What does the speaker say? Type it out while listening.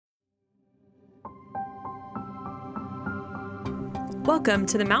Welcome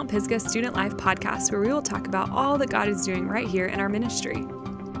to the Mount Pisgah Student Life Podcast, where we will talk about all that God is doing right here in our ministry.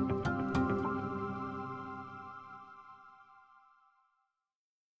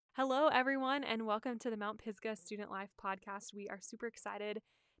 Hello, everyone, and welcome to the Mount Pisgah Student Life Podcast. We are super excited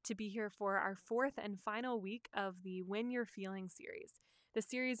to be here for our fourth and final week of the When You're Feeling series. The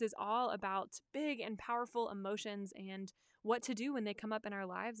series is all about big and powerful emotions and what to do when they come up in our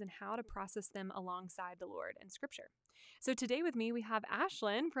lives and how to process them alongside the Lord and Scripture. So today with me, we have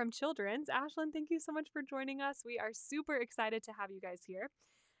Ashlyn from Children's. Ashlyn, thank you so much for joining us. We are super excited to have you guys here.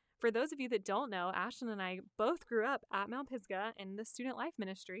 For those of you that don't know, Ashlyn and I both grew up at Mount Pisgah in the student life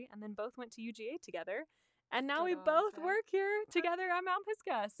ministry and then both went to UGA together. And now we both work here together at Mount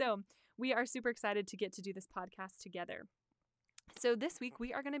Pisgah. So we are super excited to get to do this podcast together. So this week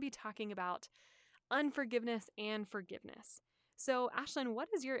we are going to be talking about unforgiveness and forgiveness. So Ashlyn, what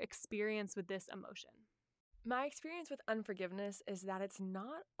is your experience with this emotion? My experience with unforgiveness is that it's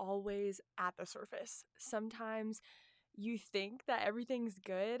not always at the surface. Sometimes you think that everything's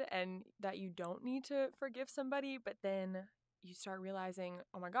good and that you don't need to forgive somebody, but then you start realizing,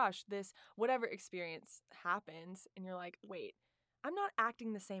 oh my gosh, this whatever experience happens, and you're like, wait, I'm not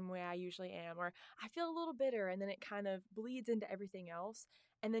acting the same way I usually am, or I feel a little bitter, and then it kind of bleeds into everything else.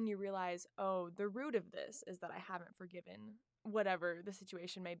 And then you realize, oh, the root of this is that I haven't forgiven whatever the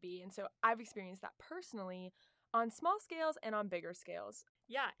situation may be. And so I've experienced that personally on small scales and on bigger scales.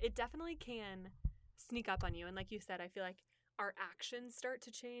 Yeah, it definitely can sneak up on you. And like you said, I feel like our actions start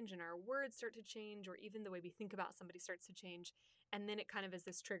to change and our words start to change, or even the way we think about somebody starts to change. And then it kind of is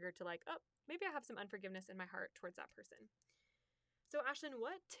this trigger to like, oh, maybe I have some unforgiveness in my heart towards that person. So Ashlyn,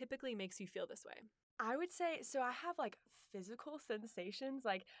 what typically makes you feel this way? I would say, so I have like physical sensations.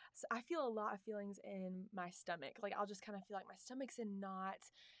 Like, so I feel a lot of feelings in my stomach. Like, I'll just kind of feel like my stomach's in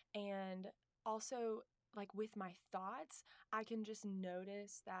knots. And also, like with my thoughts, I can just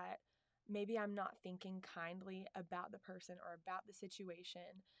notice that maybe I'm not thinking kindly about the person or about the situation.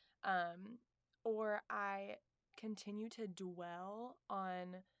 Or I continue to dwell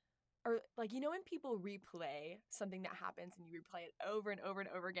on, or like, when people replay something that happens and you replay it over and over and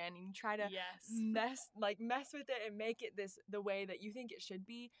over again, and you try to mess with it and make it the way that you think it should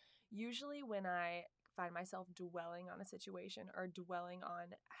be. Usually when I find myself dwelling on a situation or dwelling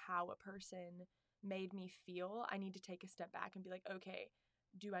on how a person made me feel, I need to take a step back and be like, okay,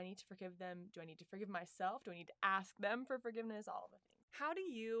 do I need to forgive them? Do I need to forgive myself? Do I need to ask them for forgiveness? All of the things. How do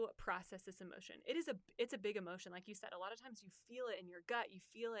you process this emotion? It's a big emotion. Like you said, a lot of times you feel it in your gut, you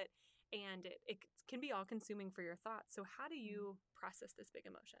feel it, and it can be all consuming for your thoughts. So how do you process this big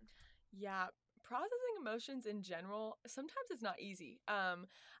emotion? Yeah, processing emotions in general, sometimes it's not easy.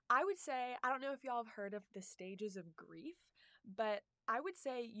 I would say, I don't know if y'all have heard of the stages of grief, but I would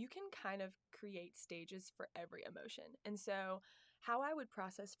say you can kind of create stages for every emotion. And so how I would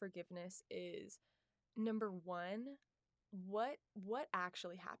process forgiveness is, number one, what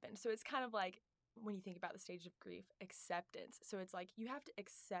actually happened. So it's kind of like, when you think about the stage of grief, acceptance. So it's like you have to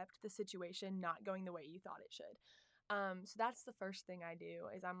accept the situation not going the way you thought it should. So that's the first thing I do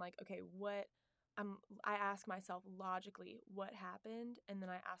is I'm like, okay, I ask myself logically what happened, and then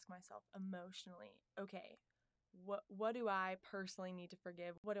I ask myself emotionally, okay, what do I personally need to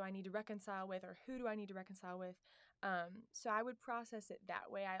forgive? What do I need to reconcile with, or who do I need to reconcile with? So I would process it that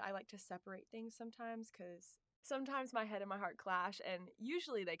way. I like to separate things sometimes, because sometimes my head and my heart clash, and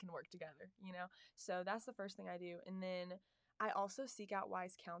usually they can work together. So that's the first thing I do. And then I also seek out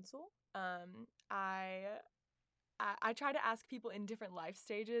wise counsel. I try to ask people in different life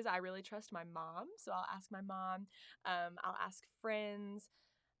stages. I really trust my mom, so I'll ask my mom. I'll ask friends.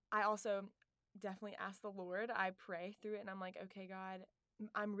 I also definitely ask the Lord. I pray through it, and I'm like, okay, God,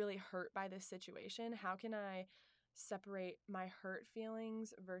 I'm really hurt by this situation. How can I separate my hurt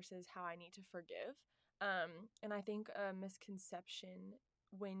feelings versus how I need to forgive? And I think a misconception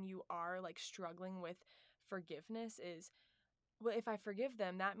when you are like struggling with forgiveness is, well, if I forgive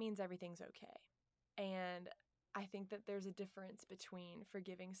them, that means everything's okay. And I think that there's a difference between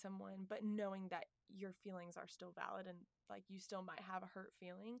forgiving someone, but knowing that your feelings are still valid, and like you still might have a hurt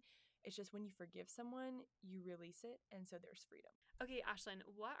feeling. It's just when you forgive someone, you release it, and so there's freedom. Okay, Ashlyn,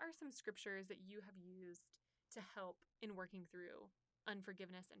 what are some scriptures that you have used to help in working through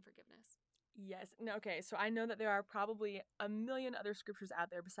unforgiveness and forgiveness? Yes. No, okay, so I know that there are probably a million other scriptures out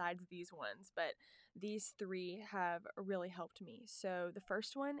there besides these ones, but these three have really helped me. So the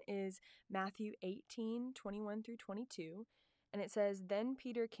first one is Matthew 18:21 through 22. And it says, "Then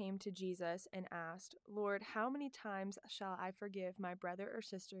Peter came to Jesus and asked, 'Lord, how many times shall I forgive my brother or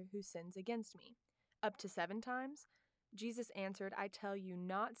sister who sins against me? Up to 7 times?' Jesus answered, 'I tell you,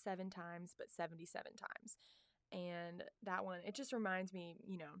 not 7 times, but 77 times. And that one, it just reminds me,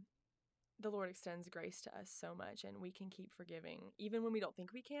 the Lord extends grace to us so much, and we can keep forgiving even when we don't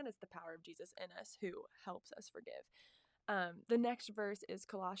think we can. It's the power of Jesus in us who helps us forgive. The next verse is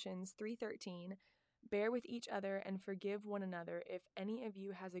Colossians 3:13. Bear with each other and forgive one another. If any of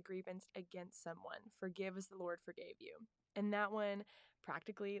you has a grievance against someone, forgive as the Lord forgave you. And that one,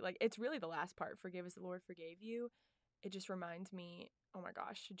 practically, like, it's really the last part, forgive as the Lord forgave you. It just reminds me, oh my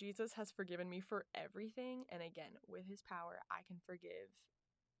gosh, Jesus has forgiven me for everything. And again, with his power, I can forgive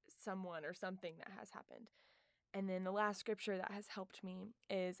someone or something that has happened. And then the last scripture that has helped me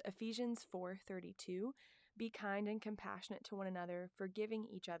is Ephesians 4:32. Be kind and compassionate to one another, forgiving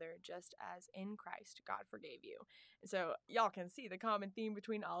each other just as in Christ God forgave you. So y'all can see the common theme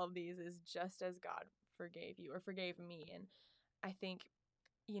between all of these is just as God forgave you or forgave me. And I think,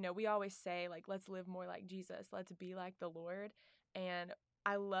 we always say, like, let's live more like Jesus, let's be like the Lord. And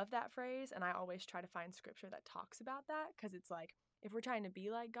I love that phrase. And I always try to find scripture that talks about that, because it's like, if we're trying to be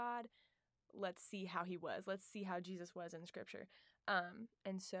like God, let's see how he was. Let's see how Jesus was in scripture.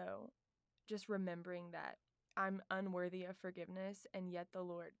 And so just remembering that I'm unworthy of forgiveness, and yet the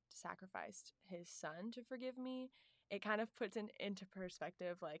Lord sacrificed his son to forgive me, it kind of puts into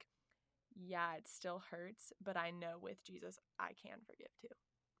perspective, like, yeah, it still hurts, but I know with Jesus, I can forgive too.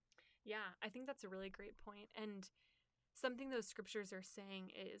 Yeah, I think that's a really great point. And something those scriptures are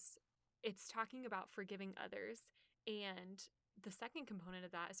saying is it's talking about forgiving others. And the second component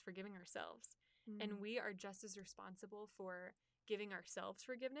of that is forgiving ourselves. And we are just as responsible for giving ourselves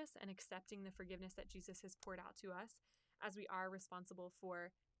forgiveness and accepting the forgiveness that Jesus has poured out to us as we are responsible for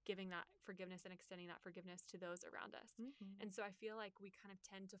giving that forgiveness and extending that forgiveness to those around us. Mm-hmm. And so I feel like we kind of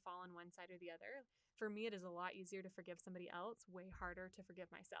tend to fall on one side or the other. For me, it is a lot easier to forgive somebody else, way harder to forgive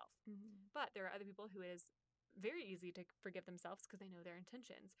myself. Mm-hmm. But there are other people who it is very easy to forgive themselves because they know their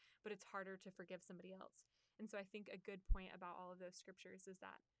intentions, but it's harder to forgive somebody else. And so I think a good point about all of those scriptures is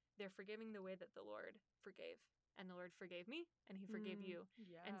that they're forgiving the way that the Lord forgave. And the Lord forgave me and he forgave you.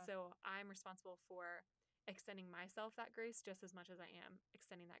 Yeah. And so I'm responsible for extending myself that grace just as much as I am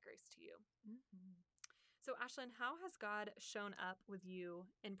extending that grace to you. Mm-hmm. So, Ashlyn, how has God shown up with you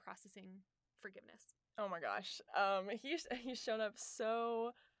in processing forgiveness? Oh my gosh. He's shown up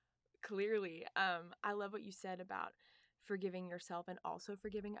so clearly. I love what you said about forgiving yourself and also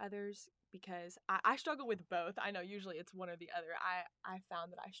forgiving others, because I struggle with both. I know usually it's one or the other. I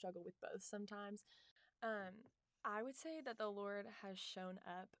found that I struggle with both sometimes. Um, I would say that the Lord has shown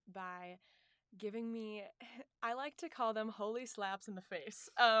up by giving me, I like to call them holy slaps in the face.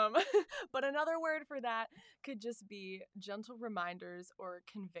 But another word for that could just be gentle reminders or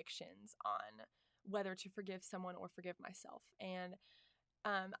convictions on whether to forgive someone or forgive myself. And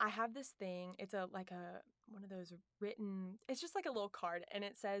I have this thing. It's a one of those written. It's just like a little card, and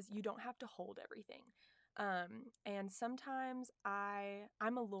it says you don't have to hold everything. And sometimes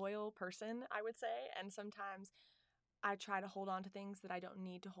I'm a loyal person, I would say, and sometimes I try to hold on to things that I don't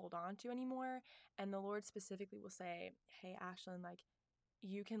need to hold on to anymore. And the Lord specifically will say, "Hey, Ashlyn, like,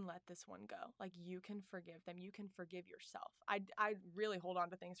 you can let this one go. Like, you can forgive them. You can forgive yourself." I really hold on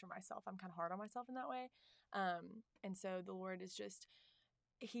to things for myself. I'm kind of hard on myself in that way. And so the Lord is just,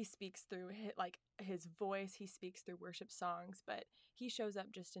 he speaks through his voice. He speaks through worship songs, but he shows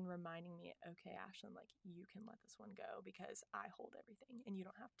up just in reminding me, okay, Ashlyn, like, you can let this one go because I hold everything and you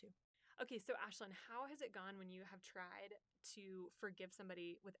don't have to. Okay, so Ashlyn, how has it gone when you have tried to forgive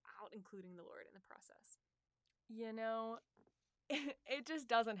somebody without including the Lord in the process? You know, it just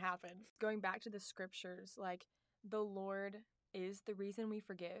doesn't happen. Going back to the scriptures, like, the Lord is the reason we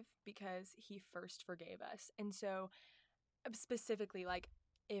forgive because he first forgave us. And so, specifically, like,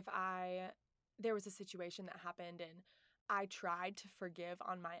 if there was a situation that happened and I tried to forgive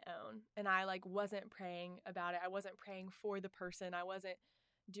on my own and I, like, wasn't praying about it. I wasn't praying for the person. I wasn't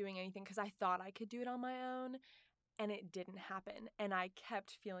doing anything because I thought I could do it on my own, and it didn't happen. And I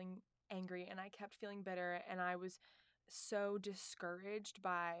kept feeling angry and I kept feeling bitter, and I was so discouraged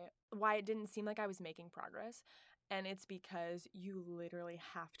by why it didn't seem like I was making progress. And it's because you literally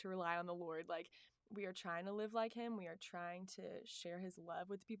have to rely on the Lord. Like, we are trying to live like him. We are trying to share his love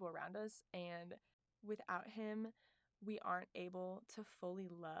with the people around us, and without him, we aren't able to fully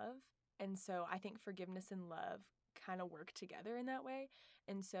love. And so I think forgiveness and love kind of work together in that way.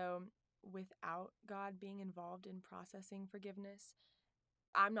 And so without God being involved in processing forgiveness,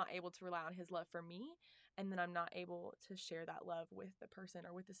 I'm not able to rely on his love for me, and then I'm not able to share that love with the person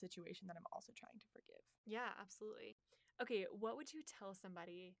or with the situation that I'm also trying to forgive. Yeah, absolutely. Okay, what would you tell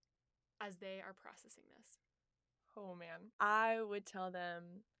somebody as they are processing this? Oh man. I would tell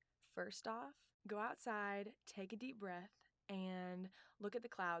them, first off, go outside, take a deep breath, and look at the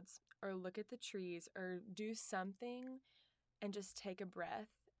clouds or look at the trees or do something and just take a breath.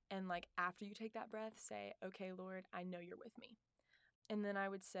 And like after you take that breath, say, okay, Lord, I know you're with me. And then I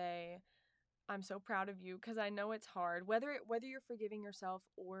would say, I'm so proud of you because I know it's hard. Whether you're forgiving yourself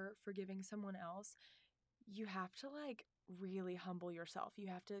or forgiving someone else, you have to like really humble yourself. You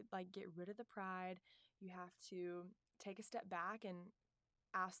have to like get rid of the pride. You have to take a step back and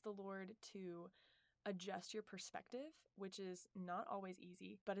ask the Lord to adjust your perspective, which is not always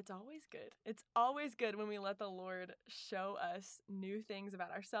easy, but it's always good. It's always good when we let the Lord show us new things about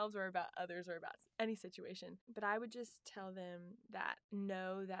ourselves or about others or about any situation. But I would just tell them that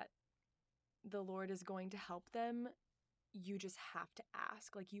know that the Lord is going to help them. You just have to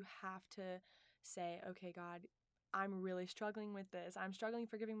ask. Like, you have to say, okay, God, I'm really struggling with this. I'm struggling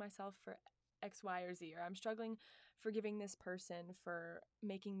forgiving myself for X, Y, or Z, or I'm struggling forgiving this person for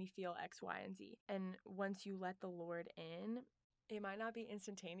making me feel X, Y, and Z. And once you let the Lord in, it might not be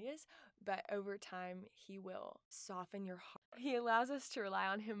instantaneous, but over time, He will soften your heart. He allows us to rely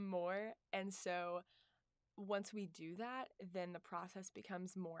on Him more. And so once we do that, then the process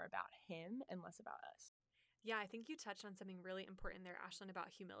becomes more about Him and less about us. Yeah, I think you touched on something really important there, Ashlyn, about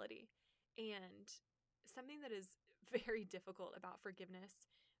humility. And something that is very difficult about forgiveness,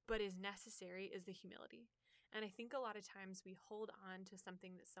 but is necessary, is the humility. And I think a lot of times we hold on to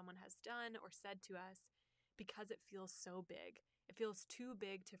something that someone has done or said to us because it feels so big. It feels too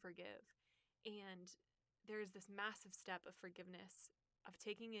big to forgive. And there's this massive step of forgiveness, of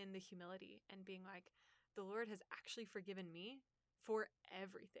taking in the humility and being like, the Lord has actually forgiven me for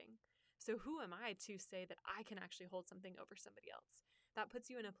everything. So who am I to say that I can actually hold something over somebody else? That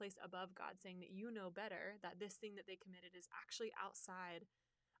puts you in a place above God, saying that you know better, that this thing that they committed is actually outside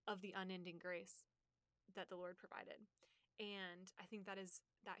of the unending grace that the Lord provided. And I think that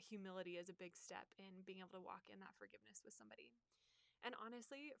humility is a big step in being able to walk in that forgiveness with somebody. And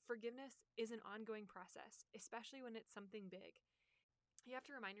honestly, forgiveness is an ongoing process, especially when it's something big. You have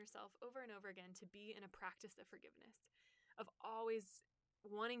to remind yourself over and over again to be in a practice of forgiveness, of always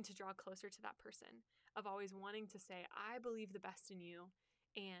wanting to draw closer to that person, of always wanting to say, I believe the best in you,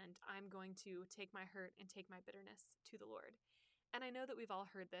 and I'm going to take my hurt and take my bitterness to the Lord. And I know that we've all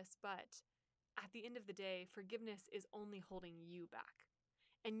heard this, but at the end of the day, forgiveness is only holding you back.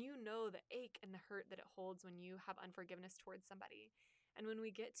 And you know the ache and the hurt that it holds when you have unforgiveness towards somebody. And when we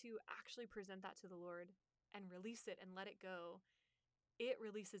get to actually present that to the Lord and release it and let it go, it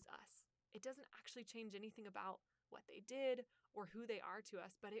releases us. It doesn't actually change anything about what they did or who they are to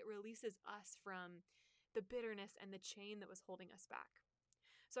us, but it releases us from the bitterness and the chain that was holding us back.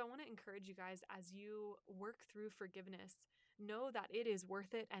 So I want to encourage you guys, as you work through forgiveness, know that it is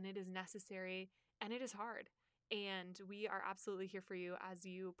worth it and it is necessary and it is hard. And we are absolutely here for you as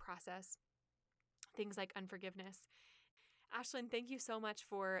you process things like unforgiveness. Ashlyn, thank you so much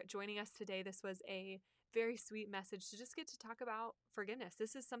for joining us today. This was a very sweet message to just get to talk about forgiveness.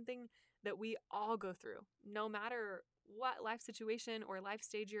 This is something that we all go through, no matter what life situation or life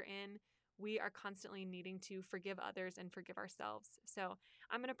stage you're in. We are constantly needing to forgive others and forgive ourselves. So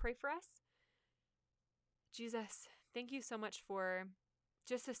I'm going to pray for us. Jesus, thank you so much for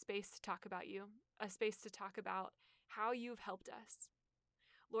just a space to talk about you, a space to talk about how you've helped us.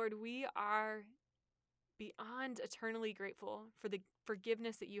 Lord, we are beyond eternally grateful for the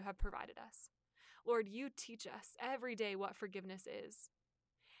forgiveness that you have provided us. Lord, you teach us every day what forgiveness is,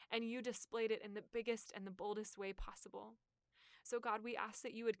 and you displayed it in the biggest and the boldest way possible. So, God, we ask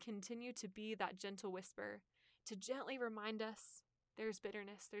that you would continue to be that gentle whisper, to gently remind us there's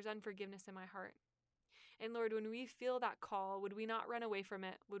bitterness, there's unforgiveness in my heart. And Lord, when we feel that call, would we not run away from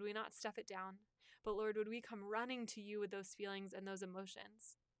it? Would we not stuff it down? But Lord, would we come running to you with those feelings and those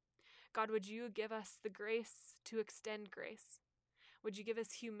emotions? God, would you give us the grace to extend grace? Would you give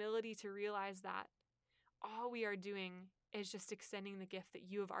us humility to realize that all we are doing is just extending the gift that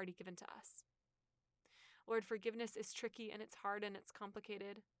you have already given to us? Lord, forgiveness is tricky and it's hard and it's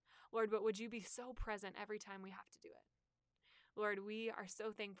complicated. Lord, but would you be so present every time we have to do it? Lord, we are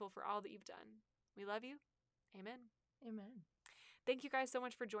so thankful for all that you've done. We love you. Amen. Amen. Thank you guys so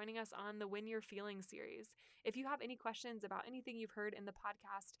much for joining us on the When You're Feeling series. If you have any questions about anything you've heard in the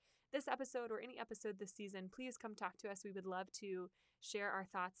podcast, this episode, or any episode this season, please come talk to us. We would love to share our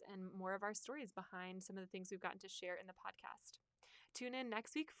thoughts and more of our stories behind some of the things we've gotten to share in the podcast. Tune in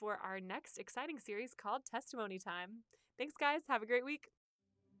next week for our next exciting series called Testimony Time. Thanks, guys. Have a great week.